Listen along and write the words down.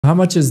How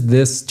much is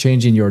this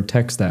changing your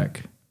tech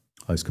stack?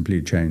 Oh, it's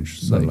completely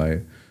changed. So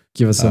like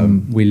give us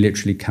some. We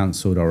literally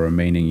cancelled our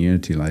remaining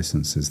Unity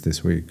licenses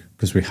this week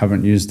because we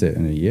haven't used it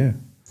in a year.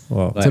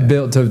 Wow. To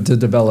build, to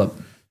develop.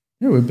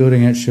 Yeah, we're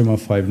building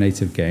HTML5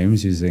 native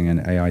games using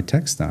an AI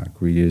tech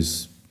stack. We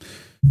use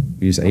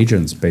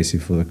agents basically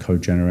for the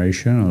code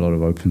generation, a lot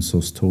of open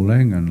source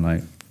tooling, and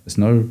like there's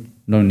no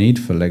need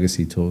for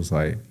legacy tools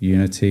like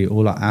Unity.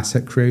 All our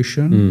asset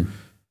creation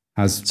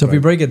has. So if we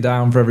break it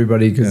down for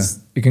everybody, because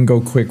it can go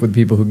quick with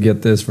people who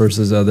get this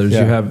versus others. You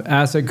have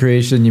asset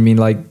creation. You mean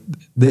like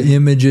the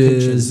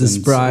images, the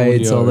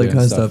sprites, all that kind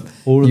of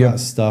stuff. All of that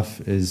stuff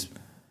is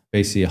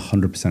basically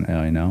 100%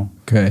 AI now.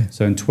 Okay.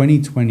 So in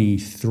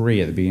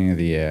 2023, at the beginning of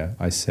the year,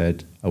 I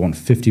said I want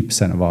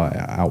 50% of our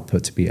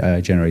output to be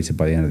AI generated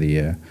by the end of the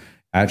year.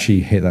 I actually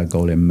hit that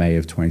goal in May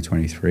of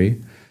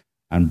 2023.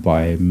 And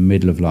by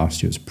middle of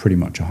last year, it was pretty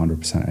much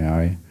 100%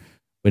 AI.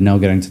 We're now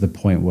getting to the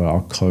point where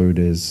our code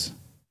is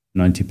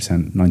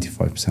 90%,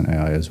 95%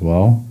 AI as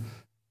well.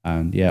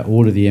 And yeah,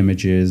 all of the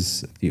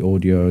images, the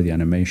audio, the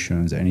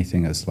animations,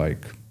 anything that's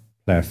like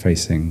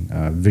player-facing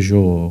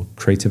visual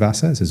creative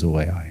assets is all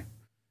AI.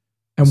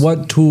 And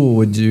what tool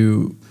would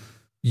you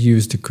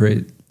use to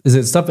create? Is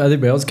it stuff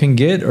everybody else can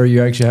get, or are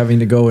you actually having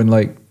to go and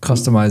like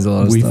customize a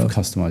lot of stuff? We've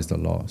customized a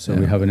lot. So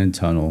we have an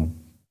internal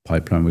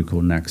pipeline we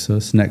call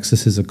Nexus.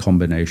 Nexus is a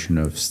combination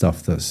of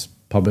stuff that's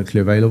publicly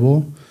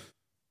available.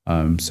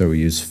 So we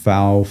use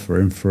FAL for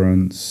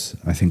inference.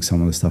 I think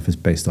some of the stuff is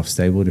based off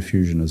Stable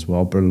Diffusion as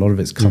well, but a lot of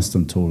it's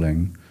custom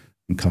tooling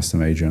and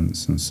custom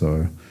agents. And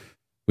so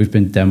we've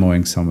been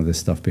demoing some of this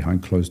stuff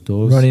behind closed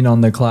doors. Running on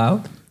the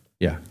cloud?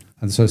 Yeah.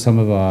 And so some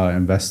of our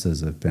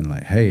investors have been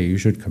like, hey, you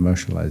should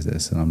commercialize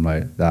this. And I'm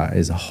like, that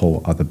is a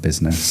whole other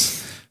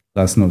business.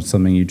 That's not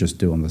something you just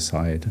do on the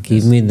side.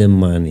 Give me the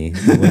money.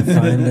 We'll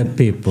find the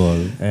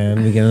people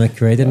and we're going to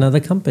create another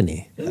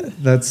company.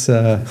 That's,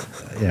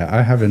 yeah,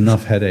 I have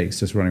enough headaches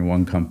just running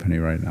one company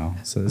right now.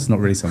 So it's not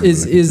really something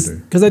to do.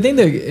 Because I think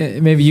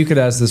that maybe you could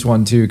ask this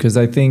one too, because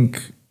I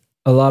think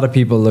a lot of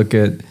people look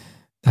at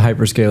the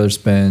hyperscaler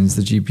spends,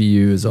 the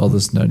GPUs, all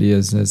this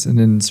nuttiness, and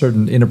then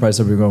certain enterprise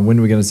stuff, we're going, when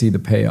are we going to see the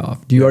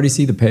payoff? Do you already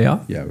see the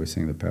payoff? Yeah, we're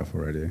seeing the payoff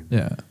already.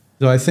 Yeah.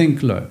 So I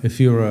think, look, if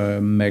you're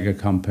a mega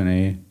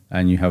company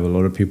and you have a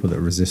lot of people that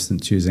are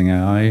resistant to using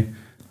AI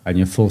and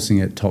you're forcing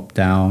it top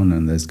down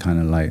and there's kind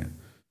of like,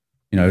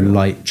 you know,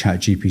 light chat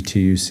GPT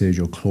usage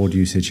or Claude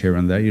usage here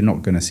and there, you're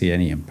not going to see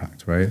any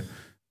impact, right?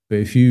 But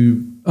if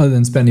you... Other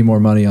than spending more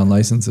money on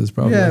licenses,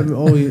 probably.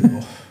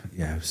 Yeah,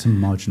 yeah, some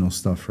marginal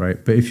stuff,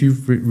 right? But if you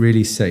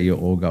really set your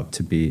org up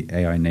to be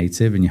AI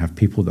native and you have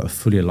people that are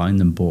fully aligned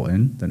and bought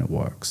in, then it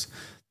works.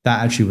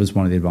 That actually was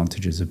one of the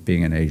advantages of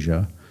being in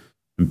Asia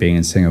and being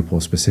in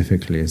Singapore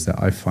specifically, is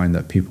that I find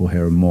that people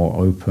here are more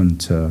open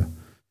to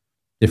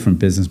different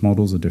business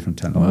models or different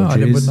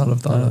technologies. Wow, I would not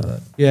have thought of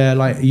that. Yeah,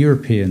 like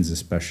Europeans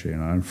especially, you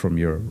know, I'm from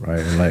Europe,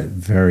 right? Like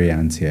very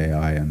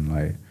anti-AI and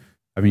like,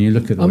 I mean, you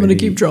look at the I'm going to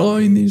keep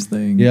drawing these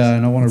things. Yeah,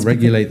 and I want to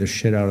regulate the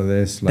shit out of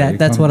this. Like,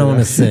 that's what I want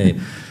to say.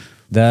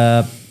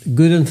 The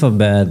good and for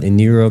bad in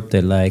Europe,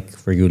 they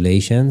like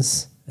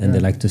regulations and they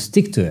like to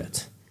stick to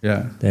it.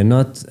 Yeah. They're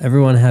not,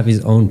 everyone have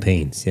his own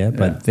pains,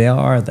 but they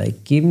are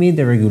like, give me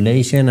the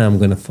regulation, I'm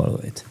going to follow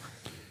it.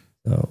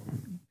 So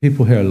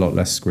people here are a lot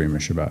less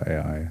squeamish about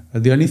AI.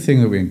 The only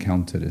thing that we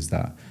encountered is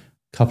that a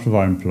couple of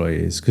our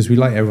employees, because we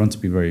like everyone to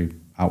be very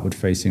outward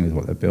facing with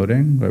what they're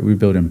building, like we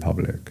build in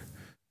public.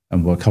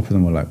 And a couple of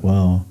them were like,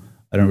 well,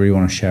 I don't really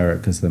want to share it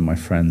because then my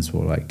friends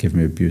will like give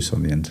me abuse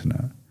on the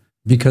internet.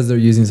 Because they're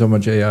using so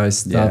much AI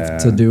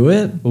stuff to do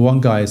it? Well,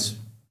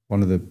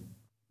 one of the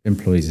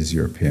employees is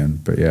European,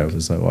 but yeah, it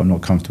was like, well, I'm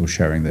not comfortable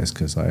sharing this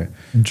because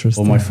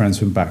all my friends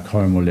from back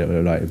home will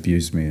like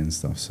abuse me and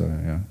stuff. So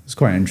yeah, it's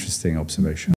quite an interesting observation.